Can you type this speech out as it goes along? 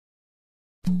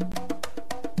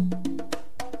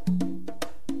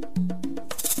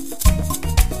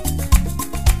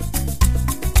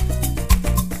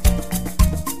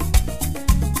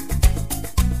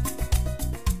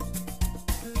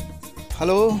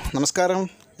Hello നമസ്കാരം.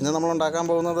 ഇന്ന് നമ്മൾ ഉണ്ടാക്കാൻ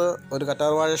പോകുന്നത് ഒരു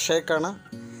കറ്റാർ വാഴ ഷേക്കാണ്.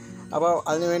 അപ്പോൾ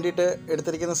അതിന് വേണ്ടിയിട്ട്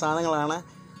എടുത്തിരിക്കുന്ന സാധനങ്ങളാണ്: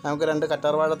 നമുക്ക് 2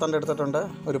 കറ്റാർ വാഴത്തണ്ട് എടുത്തിട്ടുണ്ട്,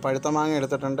 ഒരു പഴുത്ത മാങ്ങ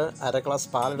എടുത്തിട്ടുണ്ട്, അര ഗ്ലാസ്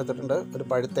പാൽ എടുത്തിട്ടുണ്ട്, ഒരു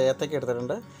പഴുത്ത ഏത്തയ്ക്ക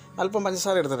എടുത്തിട്ടുണ്ട്, അല്പം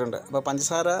പഞ്ചസാര എടുത്തിട്ടുണ്ട്. അപ്പോൾ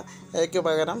പഞ്ചസാരയ്ക്ക്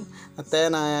പകരം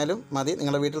തേനായാലും മതി,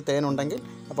 നിങ്ങളുടെ വീട്ടിൽ തേനുണ്ടെങ്കിൽ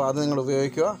അപ്പോൾ അത് നിങ്ങൾ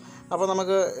ഉപയോഗിക്കുക. അപ്പോൾ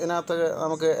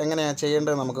നമുക്ക് എങ്ങനെയാണ്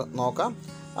ചെയ്യേണ്ടത് നമുക്ക് നോക്കാം.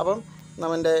 അപ്പം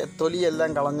നമ്മുടെ തൊലിയെല്ലാം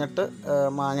കളഞ്ഞിട്ട്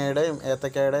മാങ്ങയുടെയും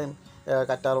ഏത്തയ്ക്കയുടെയും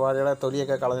കറ്റാർ വാഴയുടെ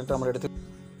തൊലിയൊക്കെ കളഞ്ഞിട്ട് നമ്മളെടുത്ത്,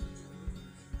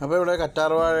 അപ്പോൾ ഇവിടെ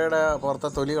കറ്റാർ വാഴയുടെ പുറത്തെ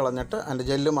തൊലി കളഞ്ഞിട്ട് അതിൻ്റെ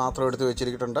ജെല്ല് മാത്രം എടുത്ത്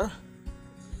വെച്ചിരിക്കുന്നുണ്ട്.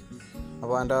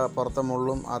 അപ്പോൾ അതിൻ്റെ പുറത്തെ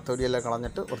മുള്ളും ആ തൊലിയെല്ലാം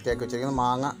കളഞ്ഞിട്ട് വൃത്തിയാക്കി വെച്ചിരിക്കുന്നത്.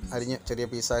 മാങ്ങ അരിഞ്ഞ് ചെറിയ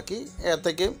പീസാക്കി,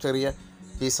 ഏത്തയ്ക്കയും ചെറിയ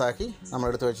പീസാക്കി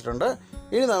നമ്മളെടുത്ത് വെച്ചിട്ടുണ്ട്.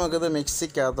 ഇനി നമുക്കിത്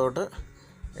മിക്സിക്കകത്തോട്ട്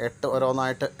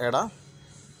ഓരോന്നായിട്ട് ഇടാം.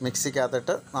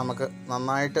 മിക്സിക്കകത്തിട്ട് നമുക്ക്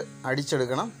നന്നായിട്ട്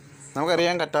അടിച്ചെടുക്കണം.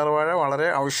 നമുക്കറിയാം, കറ്റാർ വാഴ വളരെ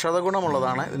ഔഷധ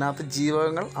ഗുണമുള്ളതാണ്. ഇതിനകത്ത്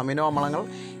ജീവകങ്ങൾ, അമിനോ അമ്ലങ്ങൾ,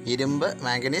 ഇരുമ്പ്,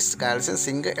 മാംഗനീസ്, കാൽസ്യം,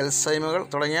 സിങ്ക്, എൻസൈമുകൾ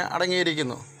തുടങ്ങിയ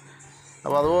അടങ്ങിയിരിക്കുന്നു.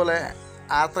 അപ്പോൾ അതുപോലെ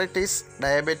ആർത്രൈറ്റിസ്,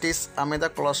 ഡയബറ്റീസ്, അമിത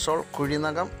കൊളസ്ട്രോൾ,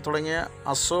 കുഴിനകം തുടങ്ങിയ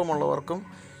അസുഖമുള്ളവർക്കും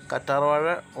കറ്റാർ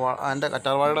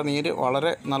വാഴയുടെ നീര്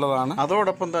വളരെ നല്ലതാണ്.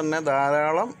 അതോടൊപ്പം തന്നെ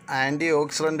ധാരാളം ആൻറ്റി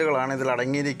ഓക്സിഡൻറ്റുകളാണ് ഇതിൽ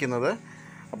അടങ്ങിയിരിക്കുന്നത്.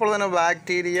 അപ്പോൾ തന്നെ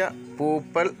ബാക്ടീരിയ,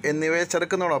 പൂപ്പൽ എന്നിവയെ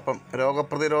ചെറുക്കുന്നതോടൊപ്പം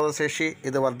രോഗപ്രതിരോധ ശേഷി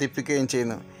ഇത് വർദ്ധിപ്പിക്കുകയും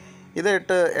ചെയ്യുന്നു.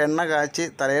 ഇതിട്ട് എണ്ണ കാച്ചി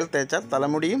തലയിൽ തേച്ചാൽ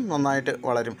തലമുടിയും നന്നായിട്ട്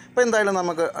വളരും. അപ്പോൾ എന്തായാലും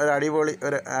നമുക്ക് ഒരു അടിപൊളി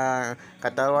ഒരു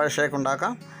കറ്റാർ വാഴ ഷേക്ക്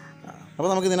ഉണ്ടാക്കാം. അപ്പോൾ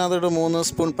നമുക്ക് ഇതിനകത്തോട്ട് 3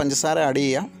 സ്പൂൺ പഞ്ചസാര ആഡ്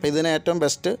ചെയ്യാം. അപ്പോൾ ഇതിന് ഏറ്റവും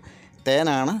ബെസ്റ്റ്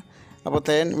തേനാണ്. അപ്പോൾ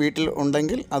തേൻ വീട്ടിൽ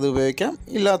ഉണ്ടെങ്കിൽ അത് ഉപയോഗിക്കാം,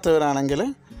 ഇല്ലാത്തവരാണെങ്കിൽ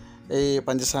ഈ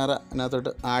പഞ്ചസാര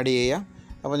ഇതിനകത്തോട്ട് ആഡ് ചെയ്യാം.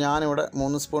 അപ്പോൾ ഞാനിവിടെ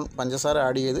 3 സ്പൂൺ പഞ്ചസാര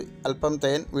ആഡ് ചെയ്ത്, അല്പം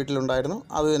തേൻ വീട്ടിലുണ്ടായിരുന്നു,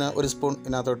 അതിന് 1 സ്പൂൺ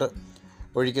ഇതിനകത്തോട്ട്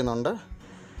ഒഴിക്കുന്നുണ്ട്.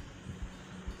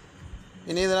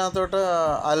 ഇനി ഇതിനകത്തോട്ട്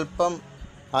അല്പം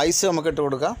ഐസ് നമുക്കിട്ട്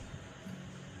കൊടുക്കാം.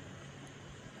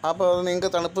 അപ്പോൾ അത് നിങ്ങൾക്ക്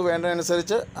തണുപ്പ്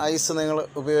വേണ്ടതനുസരിച്ച് ഐസ് നിങ്ങൾ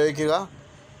ഉപയോഗിക്കുക.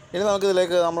 ഇനി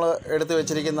നമുക്കിതിലേക്ക് നമ്മൾ എടുത്ത്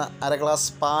വെച്ചിരിക്കുന്ന അര ഗ്ലാസ്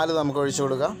പാല് നമുക്ക് ഒഴിച്ചു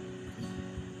കൊടുക്കാം.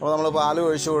 അപ്പോൾ നമ്മൾ പാല്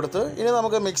ഒഴിച്ചു കൊടുത്ത് ഇനി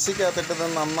നമുക്ക് മിക്സിക്കകത്തിട്ട്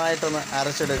നന്നായിട്ടൊന്ന്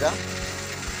അരച്ചെടുക്കാം.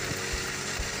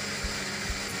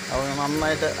 അപ്പോൾ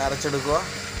നന്നായിട്ട് അരച്ചെടുക്കുക.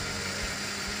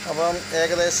 അപ്പം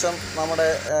ഏകദേശം നമ്മുടെ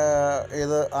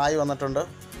ഇത് ആയി വന്നിട്ടുണ്ട്.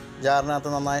 ജാറിനകത്ത്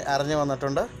നന്നായി അരഞ്ഞു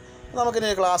വന്നിട്ടുണ്ട്. നമുക്കിനി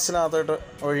ഗ്ലാസ്സിനകത്തോട്ട്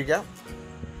ഒഴിക്കാം.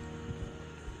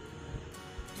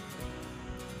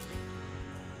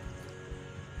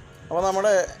 അപ്പോൾ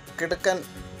നമ്മുടെ കിടുക്കൻ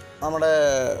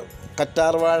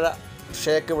കറ്റാർ വാഴ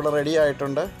ഷേക്ക് ഇവിടെ റെഡി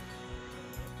ആയിട്ടുണ്ട്.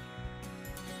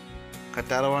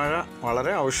 കറ്റാർ വാഴ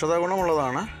വളരെ ഔഷധ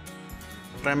ഗുണമുള്ളതാണ്.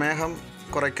 പ്രമേഹം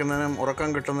കുറയ്ക്കുന്നതിനും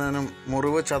ഉറക്കം കിട്ടുന്നതിനും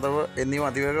മുറിവ്, ചതവ് എന്നിവ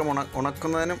അതിവേഗം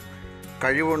ഉണക്കുന്നതിനും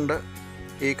കഴിവുണ്ട്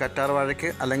ഈ കറ്റാർ വാഴയ്ക്ക്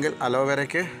അല്ലെങ്കിൽ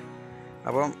അലോവേരയ്ക്ക്.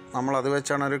 അപ്പം നമ്മളത്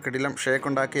വെച്ചാണ് ഒരു കിടിലം ഷേക്ക്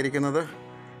ഉണ്ടാക്കിയിരിക്കുന്നത്.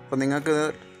 അപ്പോൾ നിങ്ങൾക്ക്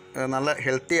നല്ല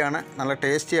ഹെൽത്തിയാണ്, നല്ല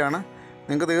ടേസ്റ്റിയാണ്.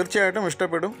 നിങ്ങൾക്ക് തീർച്ചയായിട്ടും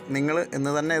ഇഷ്ടപ്പെടും. നിങ്ങൾ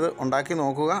ഇന്ന് തന്നെ ഇത് ഉണ്ടാക്കി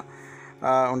നോക്കുക.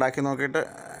 ഉണ്ടാക്കി നോക്കിയിട്ട്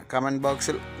കമൻറ്റ്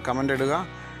ബോക്സിൽ കമൻ്റ് ഇടുക.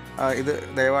 ഇത്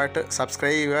ദയവായിട്ട്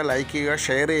സബ്സ്ക്രൈബ് ചെയ്യുക, ലൈക്ക് ചെയ്യുക,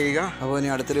 ഷെയർ ചെയ്യുക. അപ്പോൾ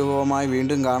ഇനി അടുത്തൊരു വിഭവമായി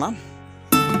വീണ്ടും കാണാം.